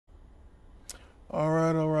All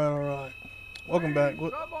right. Welcome back.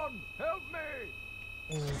 Please, someone help me!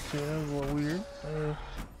 Okay, that was a little weird.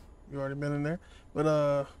 You already been in there,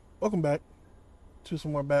 but welcome back to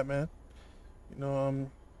some more Batman. You know,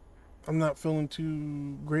 I'm not feeling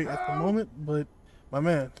too great at the moment, but my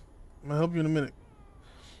man, I'm gonna help you in a minute.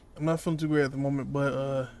 I'm not feeling too great at the moment,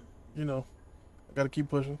 but you know, I gotta keep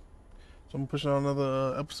pushing. So I'm pushing on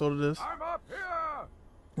another episode of this, I'm up here!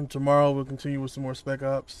 and tomorrow we'll continue with some more Spec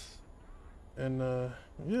Ops. And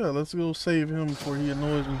yeah, let's go save him before he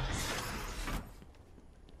annoys me.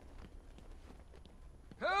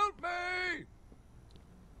 Help me!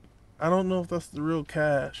 I don't know if that's the real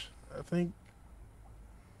Cash. I think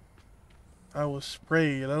I was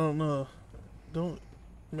sprayed. I don't know.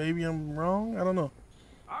 Maybe I'm wrong? I don't know.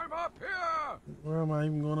 I'm up here! Where am I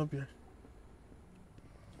even going up here?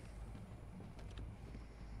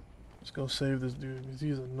 Let's go save this dude because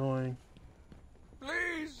he's annoying.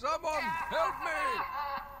 Please, someone help me!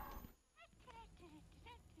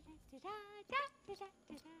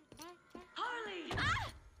 Harley!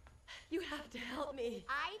 Ah! You have to help me.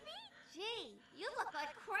 Ivy? Gee, you look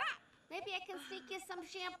like crap. Maybe I can sneak you some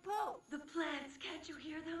shampoo. The plants, can't you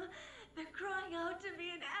hear them? They're crying out to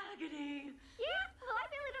me in agony. Yeah? Well, I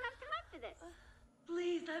really don't have time for this.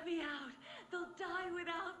 Please let me out. They'll die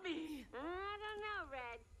without me. I don't know,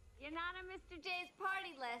 Red. You're not on Mr. J's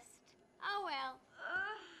party list. Oh, well.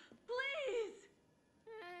 Please!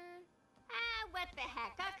 What the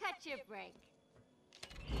heck? I'll cut your break.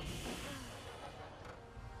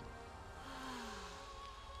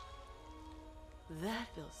 That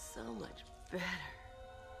feels so much better.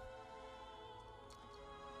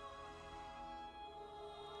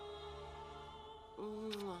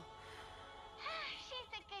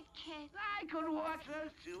 She's a good kid. I could watch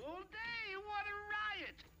those two all day. What a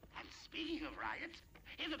riot! And speaking of riots,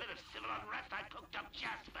 here's a bit of civil unrest I cooked up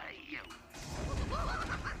just for you.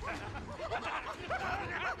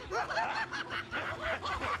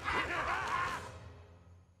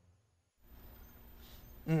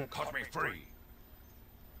 Cut me free.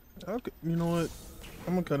 Okay, you know what?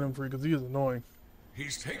 I'm gonna cut him free because he is annoying.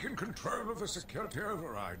 He's taken control of the security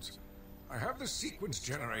overrides. I have the sequence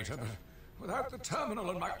generator, but without the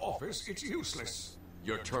terminal in my office, it's useless.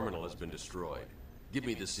 Your terminal has been destroyed. Give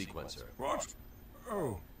me the sequencer. What?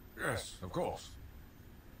 Oh, yes, of course.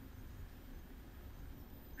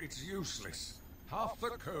 It's useless. Half the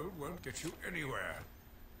code won't get you anywhere.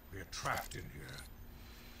 We're trapped in here.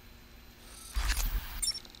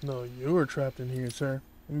 No, you're trapped in here, sir.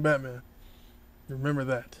 I'm Batman. Remember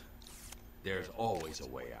that. There's always a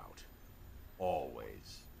way out.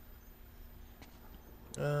 Always.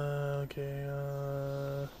 Okay,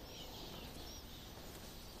 I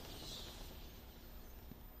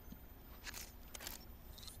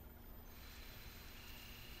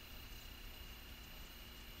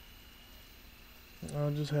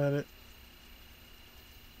just had it.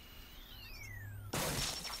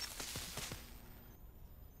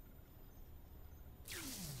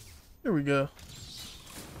 There we go.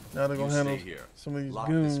 Now they're gonna handle some of these Lock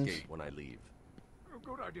goons. this gate when I leave. Oh,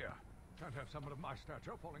 good idea. Can't have someone of my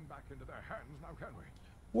stature falling back into their hands now, can we?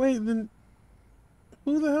 Wait, then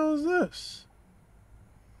who the hell is this?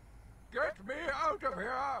 Get me out of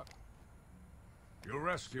here! You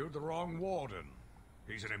rescued the wrong warden.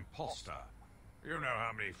 He's an imposter. You know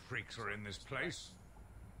how many freaks are in this place.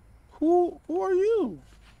 Who are you?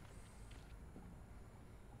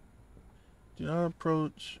 Do not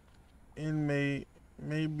approach inmate,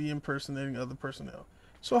 may be impersonating other personnel.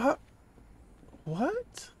 So how,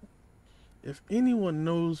 what? If anyone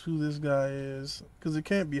knows who this guy is, because it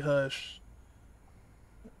can't be Hush.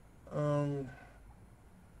 I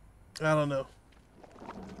don't know.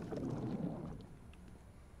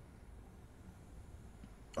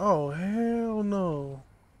 Oh, hell no.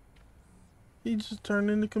 He just turned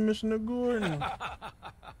into Commissioner Gordon.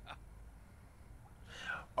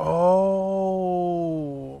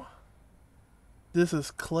 Oh. This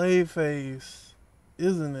is Clayface,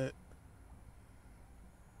 isn't it?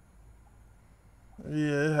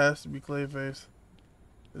 Yeah, it has to be Clayface.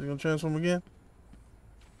 Is he gonna transform again?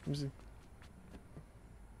 Let me see.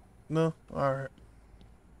 No? Alright.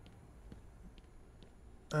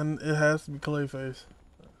 And it has to be Clayface.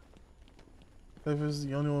 Clayface is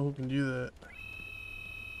the only one who can do that.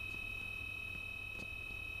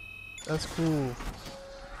 That's cool.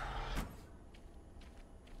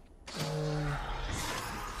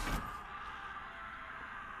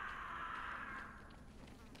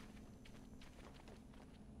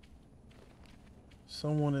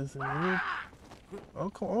 Someone is in here. Oh,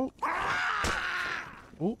 come on.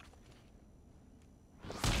 Oh.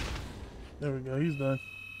 There we go. He's done.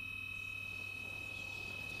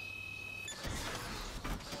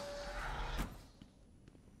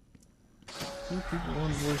 Two people,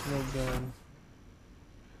 one voice, no gun.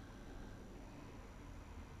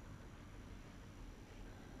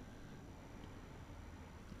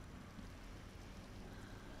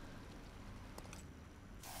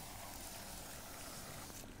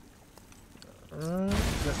 Alright,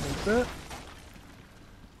 that makes that.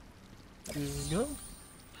 There we go.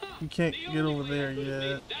 You can't get over there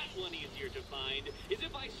yet. That one easier to find is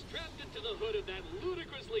if I strapped it to the hood of that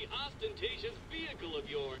ludicrously ostentatious vehicle of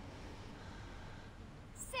yours.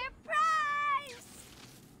 Surprise!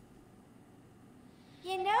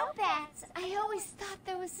 You know, Bats, I always thought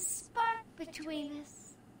there was a spark between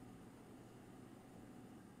us.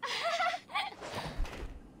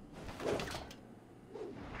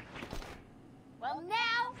 Well,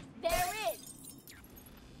 now there is.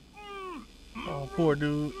 Oh, poor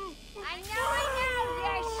dude. I know,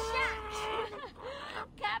 you're shocked.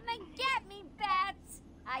 Come and get me, Bats.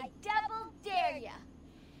 I double dare ya.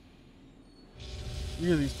 You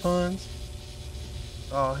hear these puns?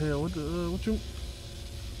 Oh hell, what you?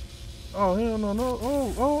 Oh hell no.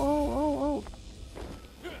 Oh.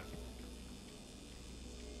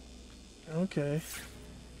 Okay.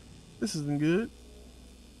 This isn't good.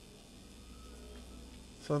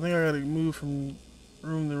 So I think I gotta move from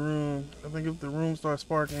room to room. I think if the room starts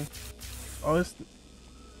sparking, oh, it's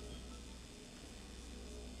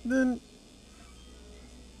then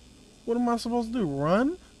what am I supposed to do?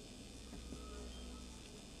 Run?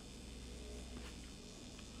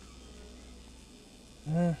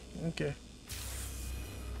 Okay.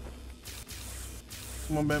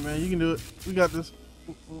 Come on, Batman, you can do it. We got this.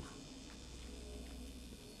 Oof.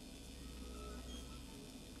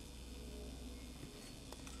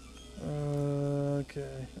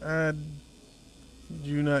 Okay, I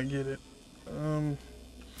do not get it.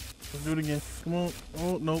 Let's do it again. Come on.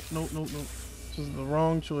 Oh, nope. This is the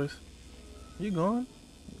wrong choice. You gone?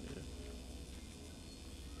 Yeah.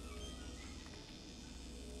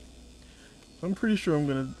 I'm pretty sure I'm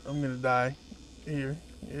gonna die here.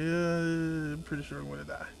 Yeah, I'm pretty sure I'm gonna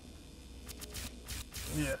die.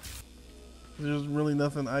 Yeah. There's really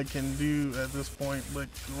nothing I can do at this point but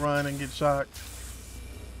run and get shocked.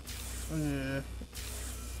 Yeah.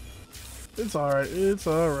 It's alright. It's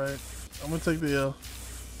alright. I'm gonna take the L.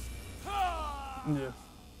 Yeah.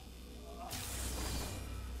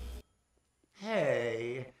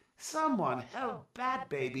 Hey, someone help Bat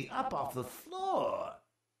Baby up off the floor.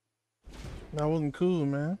 That wasn't cool,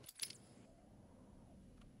 man.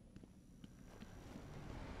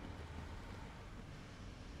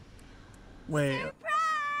 Wait.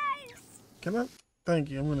 Surprise! Can I? Thank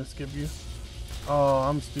you. I'm gonna skip you. Oh,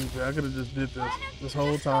 I'm stupid. I could have just did this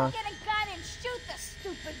whole time. Go get a gun and shoot the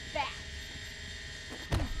stupid bat.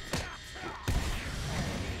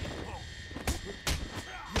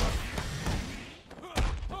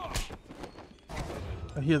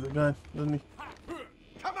 I hear the gun, doesn't he?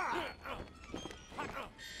 Come on!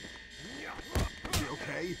 You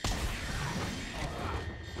okay?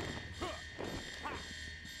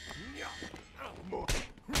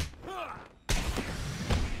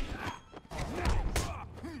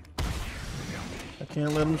 I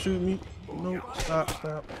can't let him shoot me. No, stop.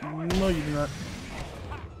 No, you do not.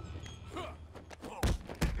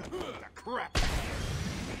 Crap!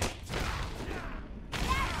 That's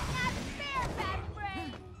not fair, Bat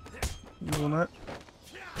Brain. You will not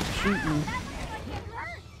shoot me. That looks like it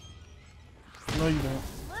hurt. No, you don't.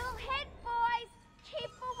 Little hit, boys.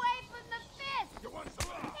 Keep away from the fist. You want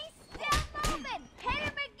some? He's still moving. Hit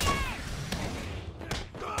him again.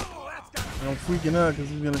 Oh, that's got And I'm freaking out because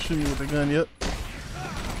he's gonna shoot me with the gun. Yep.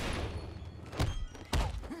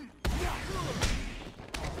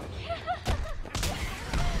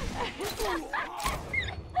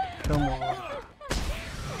 Come on.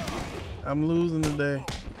 I'm losing today.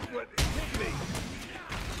 what hit me.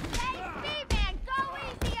 Hey, B-Man, go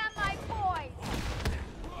easy on my boys.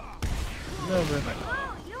 Never.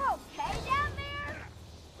 Oh, you okay down there?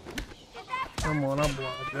 Did that Come on, I'm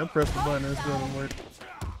blocked. I pressed the button and it still doesn't work.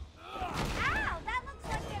 Ow, that looks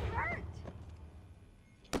like it hurt.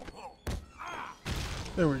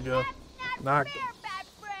 There we go. That's not Knocked fair, him. Bat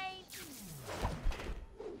Brain.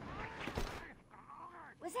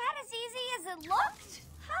 Was that as easy as it looked?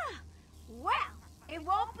 Huh. Well, it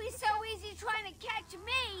won't be so easy trying to catch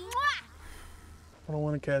me. Mwah! I don't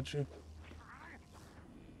want to catch you.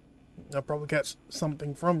 I'll probably catch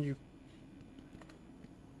something from you.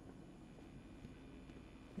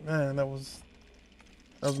 Man, that was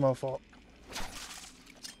my fault.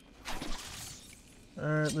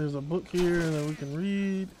 Alright, there's a book here that we can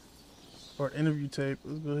read. Or an interview tape.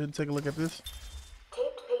 Let's go ahead and take a look at this.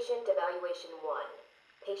 Taped patient evaluation 1.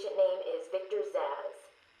 Patient name is Victor Zaz.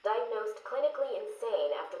 Diagnosed clinically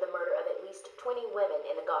 20 women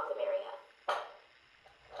in the Gotham area.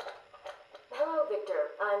 Hello,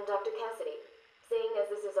 Victor. I'm Dr. Cassidy. Seeing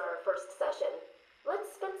as this is our first session,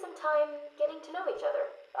 let's spend some time getting to know each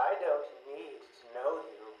other. I don't need to know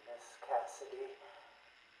you, Miss Cassidy.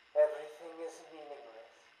 Everything is meaningless.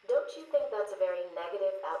 Don't you think that's a very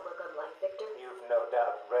negative outlook on life, Victor? You've no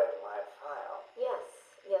doubt read my file.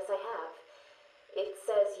 Yes, I have. It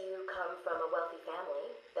says you come from a wealthy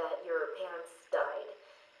family, that your parents died,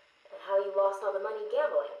 how you lost all the money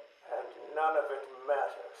gambling. And none of it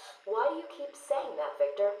matters. Why do you keep saying that,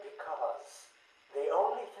 Victor? Because the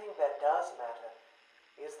only thing that does matter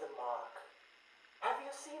is the mark. Have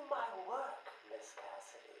you seen my work, Miss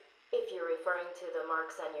Cassidy? If you're referring to the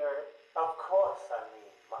marks on your... Of course I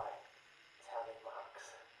mean my tally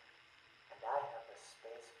marks. And I have a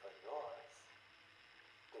space for yours.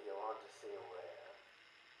 Do you want to see where?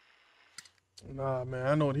 Nah, man,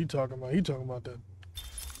 I know what he talking about. He talking about that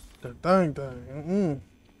thing.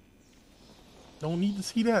 Don't need to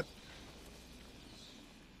see that.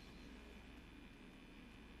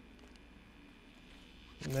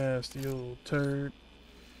 Nasty old turd.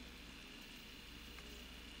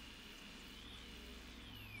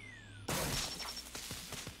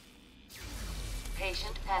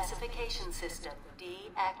 Patient pacification system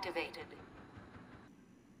deactivated.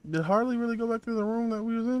 Did Harley really go back to the room that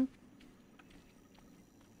we was in?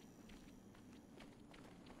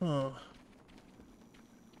 Huh.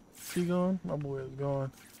 She gone? My boy is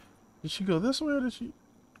gone. Did she go this way or did she?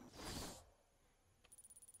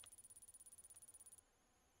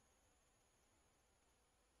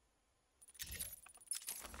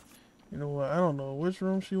 You know what? I don't know which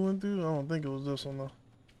room she went through. I don't think it was this one though.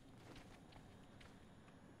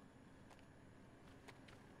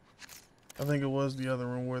 I think it was the other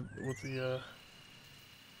room with the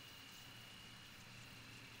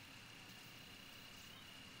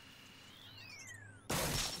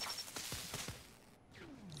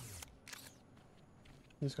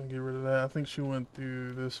Just gonna get rid of that. I think she went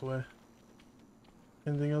through this way.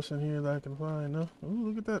 Anything else in here that I can find? No? Ooh,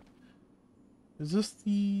 look at that. Is this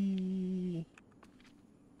the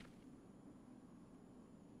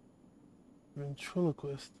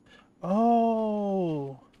ventriloquist?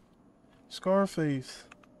 Oh, Scarface,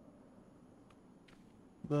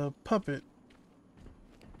 the puppet.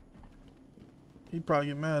 He'd probably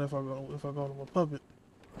get mad if I called him a puppet.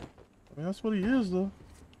 I mean, that's what he is, though.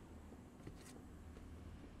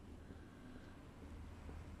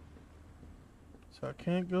 So I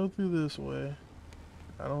can't go through this way.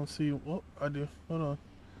 I don't see. Well, I do. Hold on.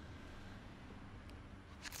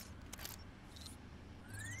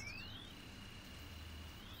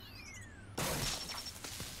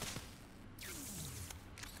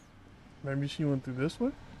 Maybe she went through this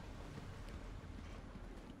way?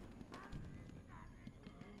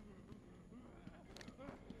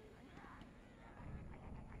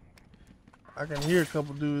 I can hear a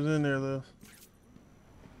couple dudes in there though.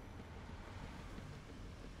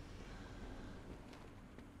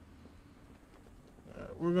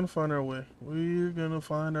 Alright, we're gonna find our way. We're gonna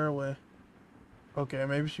find our way. Okay,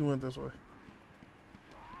 maybe she went this way.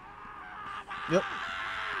 Yep.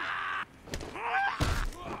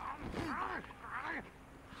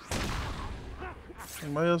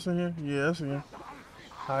 Anybody else in here? Yeah, that's in here.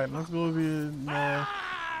 Alright, let's go over here now.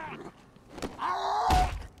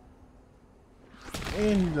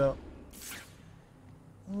 And he's out.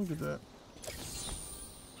 Look at that.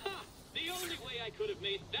 Huh. The only way I could have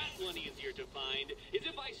made that one easier to find is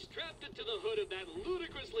if I strapped it to the hood of that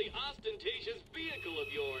ludicrously ostentatious vehicle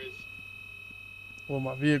of yours. Well,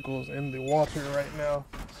 my vehicle's in the water right now.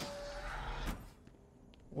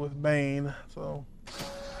 With Bane, so.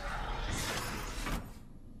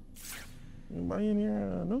 Anybody in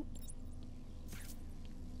here? Nope.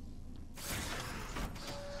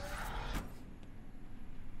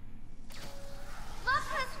 Look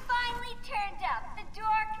who's finally turned up, the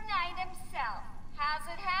Dark Knight himself. How's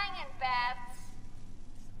it hanging, Babs?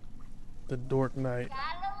 The Dark Knight. Got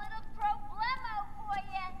a little problemo for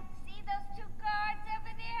you. See those two guards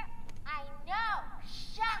over there? I know,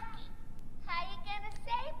 shocking. How you gonna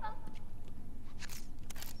save them?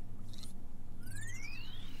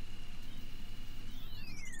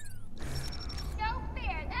 No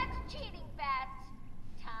fair, that's cheating, Babs.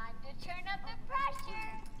 Time to turn up the pressure.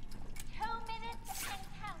 2 minutes and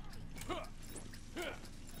counting.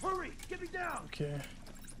 Hurry! Get me down! Okay.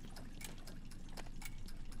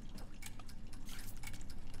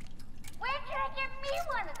 Where can I get me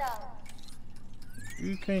one of those?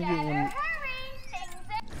 You can't get Better one. hurry, things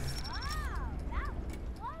are... Oh, that was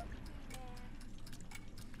close, man.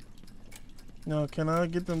 No, can I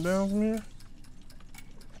get them down from here?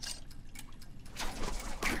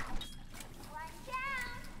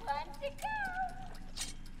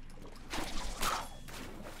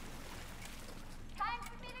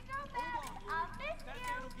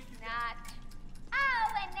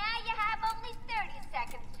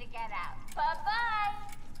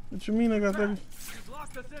 What you mean I got that? He's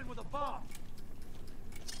locked us in with a bomb.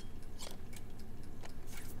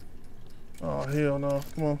 Oh, hell no.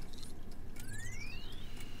 Come on.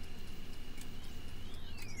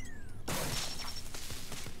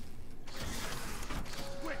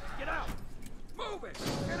 Quick, get out! Move it!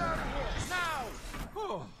 Get out of here, now!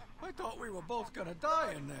 Oh, I thought we were both gonna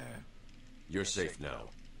die in there. You're safe now.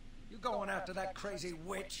 You going after that crazy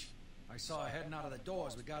witch? I saw her heading out of the door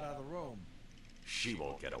as we got out of the room. She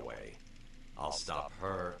won't get away. I'll stop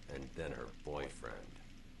her and then her boyfriend.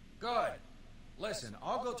 Good. Listen,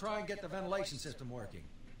 I'll go try and get the ventilation system working.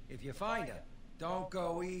 If you find her, don't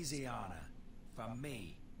go easy on her. For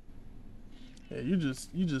me. Yeah, you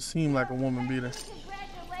just seem like a woman beater.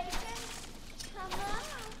 Congratulations. Come on,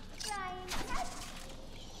 try and catch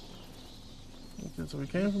Okay, so we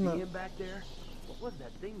came from See the. him back there? What was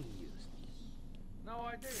that thing he used? No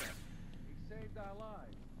idea. He saved our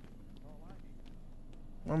lives. All I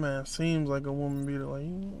need. My man seems like a woman beater. Like,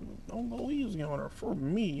 don't go easy on her for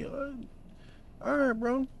me. All right,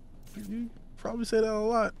 bro. You probably say that a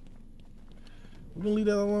lot. We're gonna leave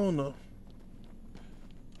that alone though.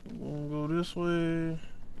 We're gonna go this way.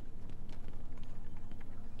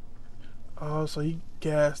 Oh, so he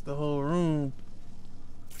gassed the whole room.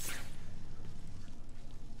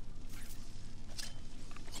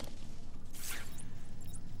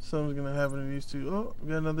 Something's gonna happen to these two. Oh, we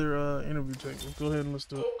got another interview check. Let's go ahead and let's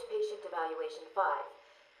do it. Taped patient evaluation 5.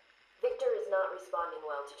 Victor is not responding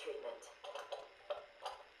well to treatment.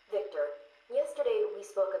 Victor, yesterday we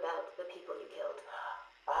spoke about the people you killed.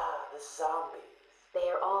 Ah, the zombies.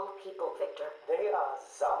 They are all people, Victor. They are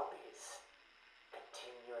zombies.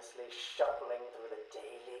 Continuously shuffling through the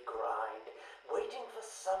daily grind, waiting for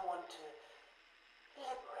someone to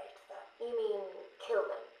liberate them. You mean kill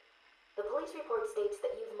them? The police report states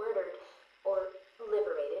that you've murdered, or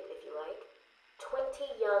liberated if you like, 20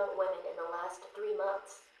 young women in the last 3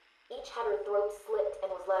 months. Each had her throat slit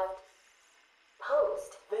and was left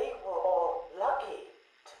posed. They were all lucky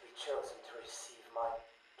to be chosen to receive my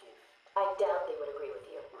gift. I doubt they would agree with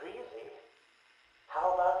you. Really?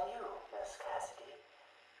 How about you, Miss Cassidy?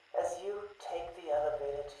 As you take the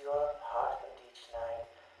elevator to your apartment each night,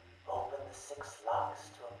 open the 6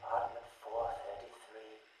 locks to apartment 433.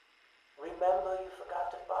 Remember you forgot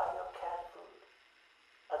to buy your cat food.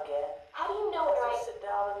 Again? How do you know as where you sit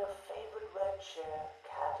down in your favorite red chair,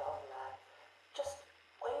 cat on lap, just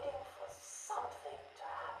waiting for something to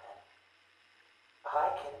happen.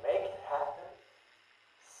 I can make it happen,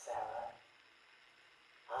 Sarah.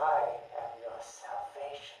 I am your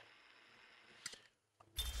salvation.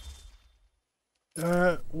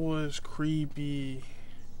 That was creepy.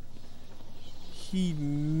 He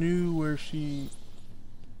knew where she.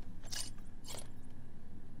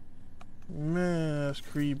 Man, that's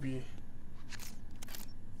creepy.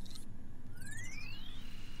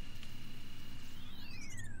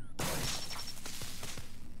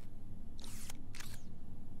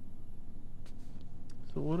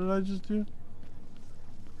 So what did I just do?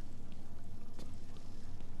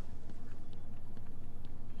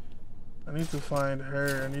 I need to find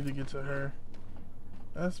her. I need to get to her.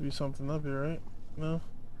 There has to be something up here, right? No?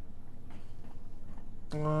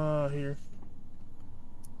 Ah, here.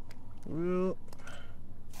 Well,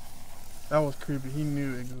 that was creepy. He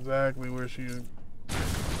knew exactly where she is.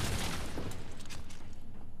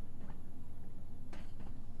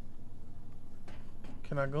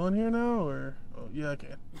 Can I go in here now, or? Oh, yeah, I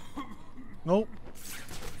can. Nope.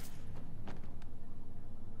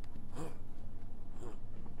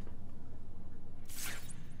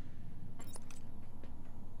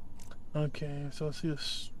 Okay, so I see a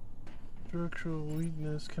structural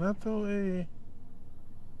weakness. Can I throw a...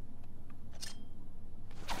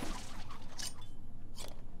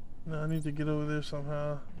 No, I need to get over there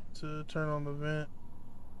somehow to turn on the vent.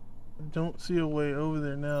 I don't see a way over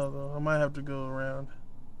there now, though. I might have to go around.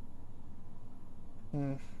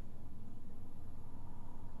 Because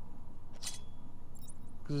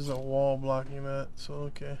there's a wall blocking that, so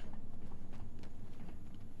okay.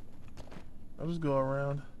 I'll just go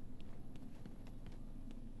around.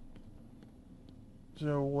 Is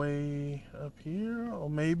there a way up here? Or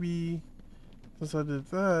maybe... Since I did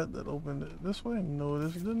that, that opened it this way. No,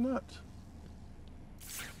 this did not.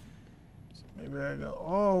 So maybe I go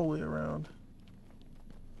all the way around.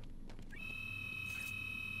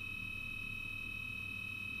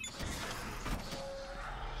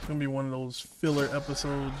 It's gonna be one of those filler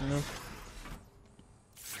episodes, you know?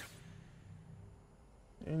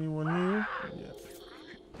 Anyone here? Yeah.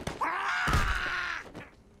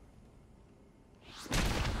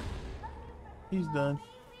 He's done.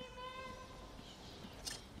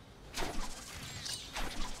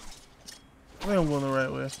 I think I'm going the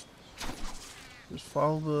right way. Just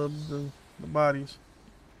follow the bodies.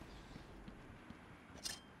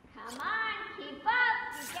 Come on, keep up.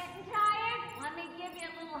 You getting tired? Let me give you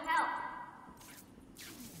a little help.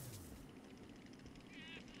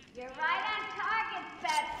 You're right on target,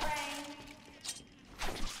 fat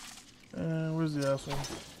brain. And where's the asshole?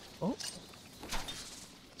 Oh.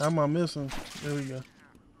 How am I missing? There we go.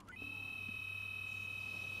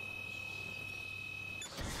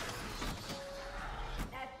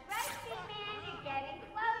 That's right, big man. You're getting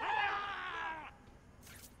closer.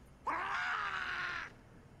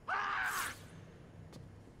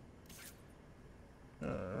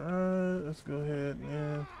 Alright, let's go ahead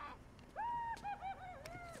and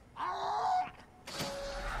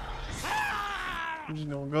we're just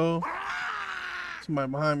gonna go.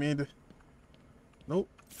 Somebody behind me, ain't there? Nope.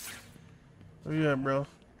 Where you at, bro?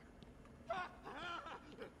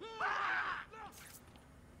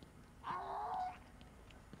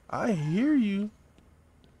 I hear you.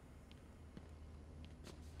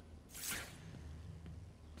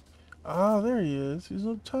 Ah, there he is. He's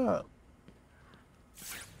up top.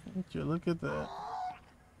 Look at that.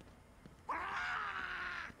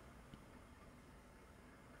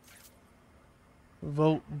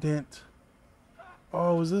 Vote Dent.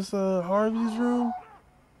 Oh, is this Harvey's room?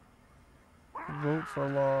 Vote for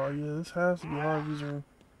law. Yeah, this has to be Harvey's room.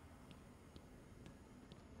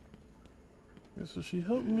 Yeah, so she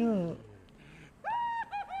helped me out.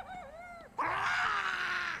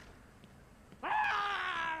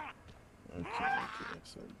 Okay,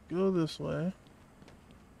 so go this way.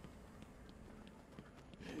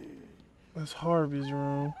 That's Harvey's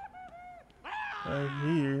room. Right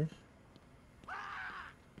here.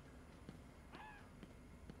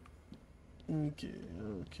 Okay.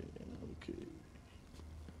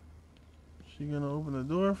 She gonna open the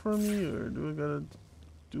door for me, or do I gotta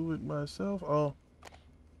do it myself? Oh.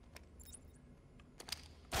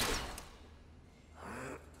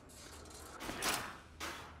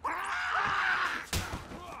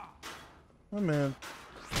 Oh man.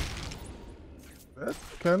 That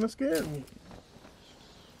kinda scared me.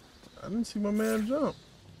 I didn't see my man jump.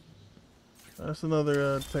 That's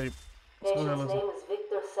another tape. Patient's name is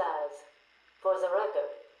Victor Saz. For the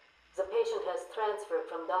record, the patient has transferred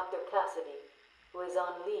from Dr. Cassidy, who is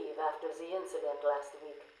on leave after the incident last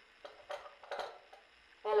week.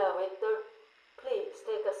 Hello, Victor. Please,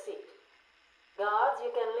 take a seat. Guards,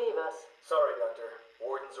 you can leave us. Sorry, Doctor.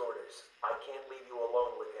 Warden's orders. I can't leave you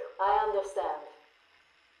alone with him. I understand.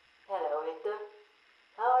 Hello, Victor.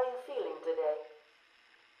 How are you feeling today?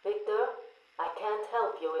 Victor, I can't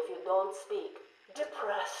help you if you don't speak.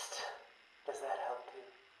 Depressed. Does that help you?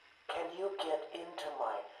 Can you get into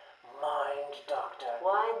my mind, Doctor?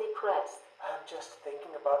 Why depressed? I'm just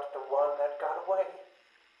thinking about the one that got away.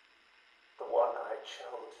 The one I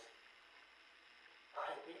chose.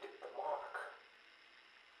 I needed the mark.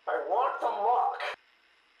 I want the mark!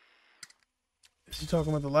 Is he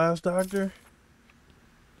talking about the last doctor?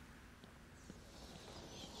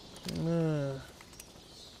 Man.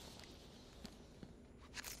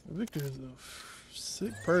 Victor is a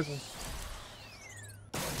sick person.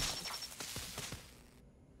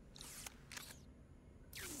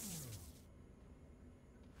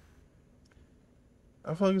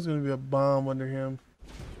 I feel like it's gonna be a bomb under him.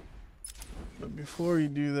 But before you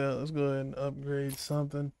do that, let's go ahead and upgrade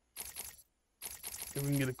something. If we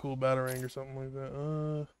can get a cool batarang or something like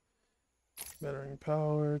that. Batarang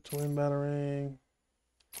power, twin batarang.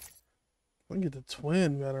 We can get the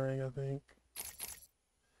twin batarang, I think.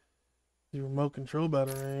 The remote control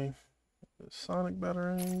batarang. The sonic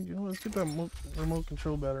batarang. You know, let's get that remote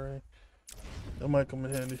control batarang. That might come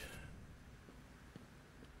in handy.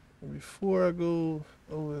 And before I go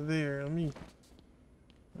over there, let me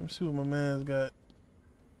see what my man's got.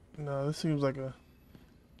 No, this seems like a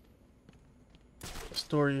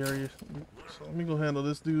story area. So let me go handle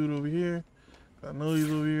this dude over here. I know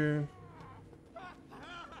he's over here.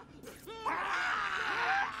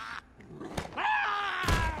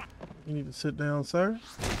 You need to sit down, sir.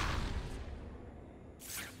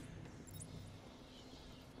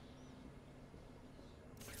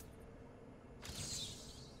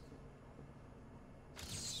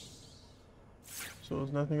 So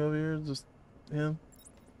there's nothing over here, just him.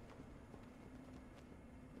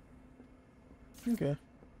 Okay.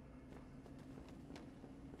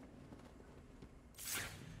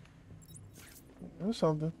 There's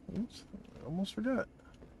something. Oops, I almost forgot.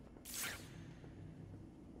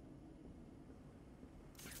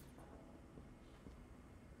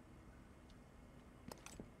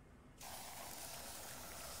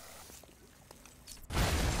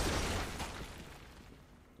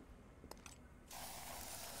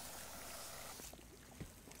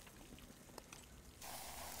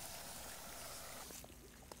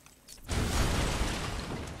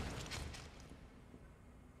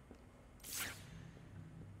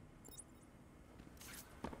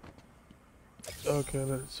 Okay,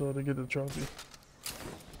 so to get the trophy.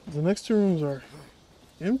 The next two rooms are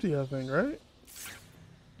empty, I think, right?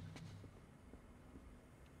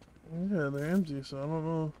 Yeah, they're empty, so I don't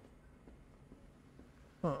know.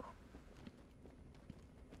 Huh.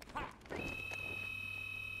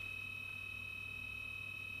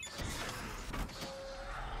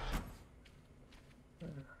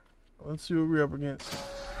 Let's see what we're up against.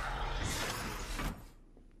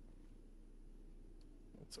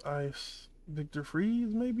 It's Ice. Victor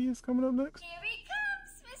Freeze, maybe, is coming up next. Here he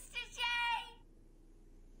comes, Mr. J.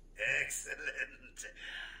 Excellent.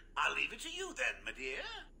 I'll leave it to you then, my dear.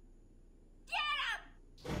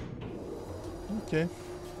 Get him! Okay,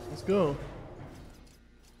 let's go.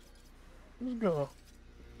 Let's go.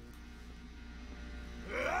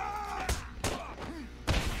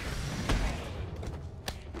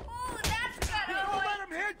 Oh, that's gonna hurt. Let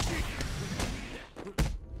him hit you!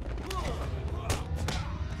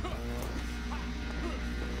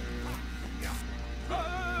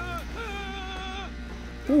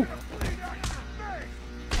 Ooh.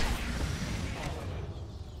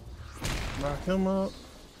 Knock him out.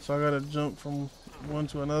 So I gotta jump from one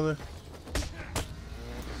to another.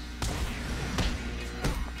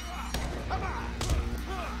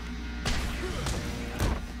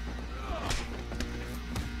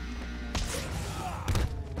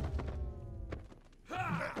 I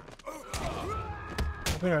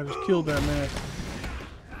think I just killed that man.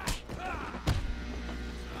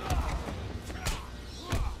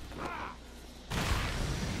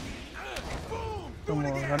 Come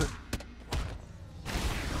on, how did...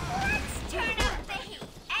 Let's turn up the heat.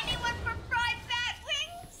 Anyone for fried bat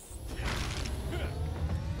wings?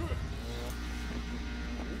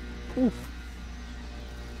 Oof.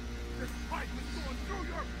 This pipe is going through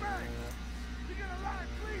your face! You get a lot of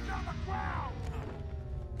clean on the ground!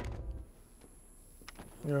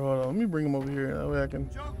 Here, hold on. Let me bring him over here. That way I can...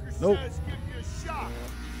 Joker Nope. says give you a shot.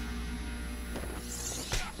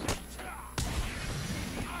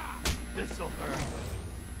 This'll hurt.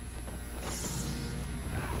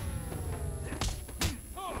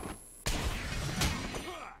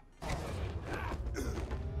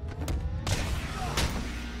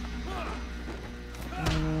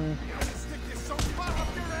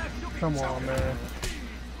 Come on, man.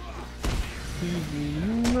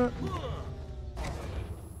 He's not...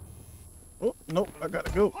 Oh, nope. I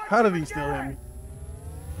gotta go. How did he still hit me?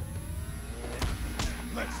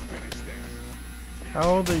 Let's finish this.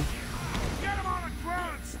 How are they... Get him on the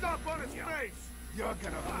ground and stomp on his face. You're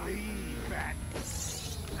gonna bleed, Bat.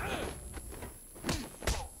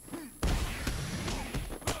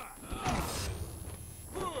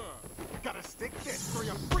 Gotta stick this through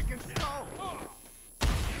your freaking skull.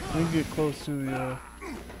 Let me get close to the...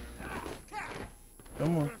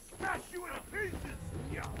 Come on. Smash you in pieces.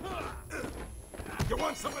 You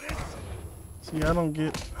want some of this? See, I don't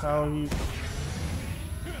get how he...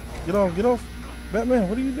 Get off, get off. Batman,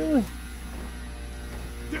 what are you doing?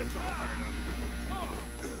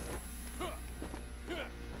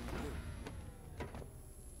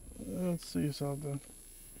 Let's see something.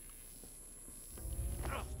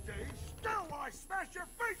 Stay still while I smash your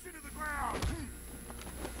face into the ground.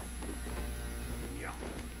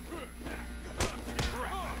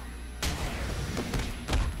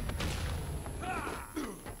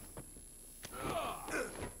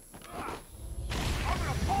 I'm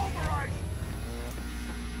gonna pulverize you.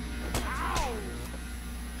 Ow!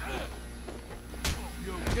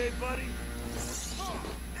 You okay, buddy?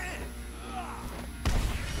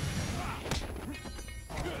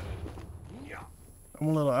 I'm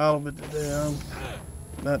a little out of it today. I'm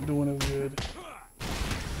not doing as good.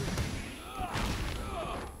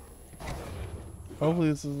 Hopefully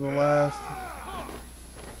this is the last.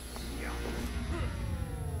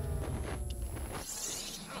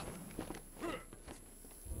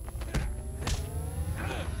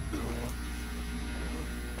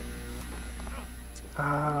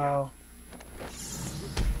 Ow.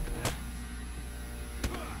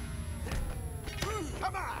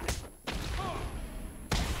 Come on!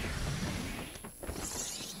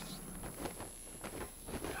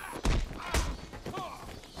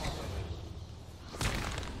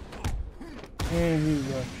 And he's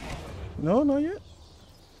done. No, not yet.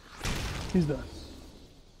 He's done.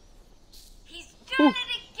 He's done it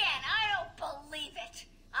again. I don't believe it.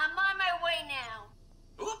 I'm on my way now.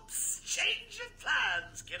 Oops, change of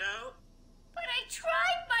plans, kiddo. But I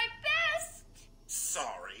tried my best.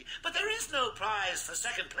 Sorry, but there is no prize for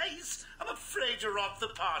second place. I'm afraid you're off the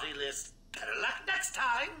party list. Better luck next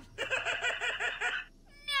time. No!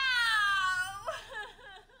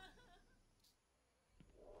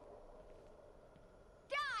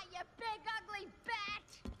 Die, you big ugly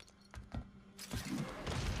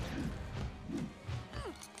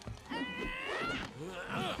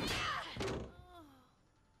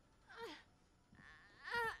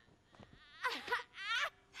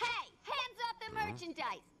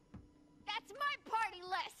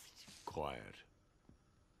quiet.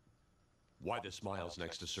 Why the smiles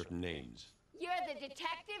next to certain names? You're the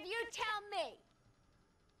detective, you tell me!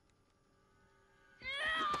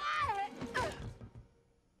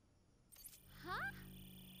 Huh?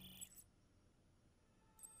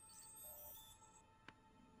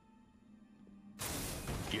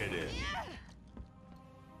 Get in.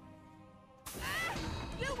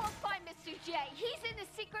 You won't find Mr. J. He's in the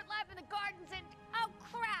secret lab in the gardens and... oh,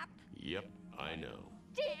 crap! Yep, I know.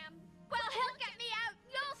 Damn. Well, he'll get me out.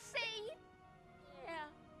 You'll see. Yeah.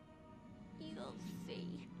 You'll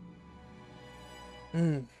see.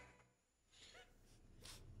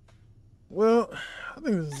 Well, I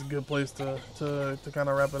think this is a good place to kind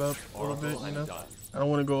of wrap it up a little bit, you know? I don't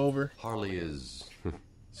want to go over. Harley is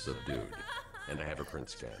subdued, and I have her print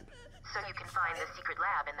scanned. So you can find the secret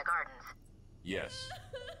lab in the gardens. Yes.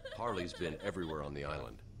 Harley's been everywhere on the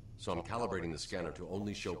island, so I'm calibrating the scanner to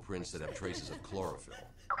only show prints that have traces of chlorophyll.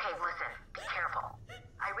 Okay, listen, be careful.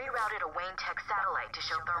 I rerouted a Wayne Tech satellite to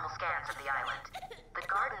show thermal scans of the island. The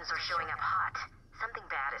gardens are showing up hot. Something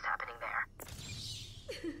bad is happening there.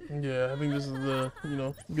 Yeah, I think this is the, you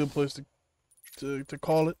know, good place to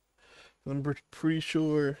call it. I'm pretty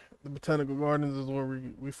sure the Botanical Gardens is where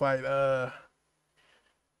we fight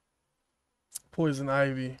Poison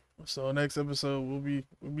Ivy. So next episode we'll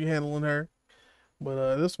be handling her.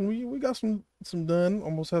 But this one we got some done.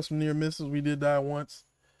 Almost had some near misses. We did die once.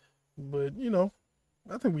 But you know,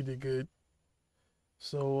 I think we did good.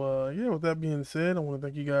 So yeah, with that being said, I want to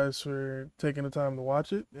thank you guys for taking the time to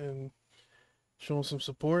watch it and showing some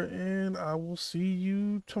support, and I will see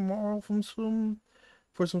you tomorrow for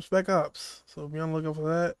some Spec Ops. So be on the lookout for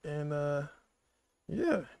that, and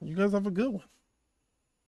yeah, you guys have a good one.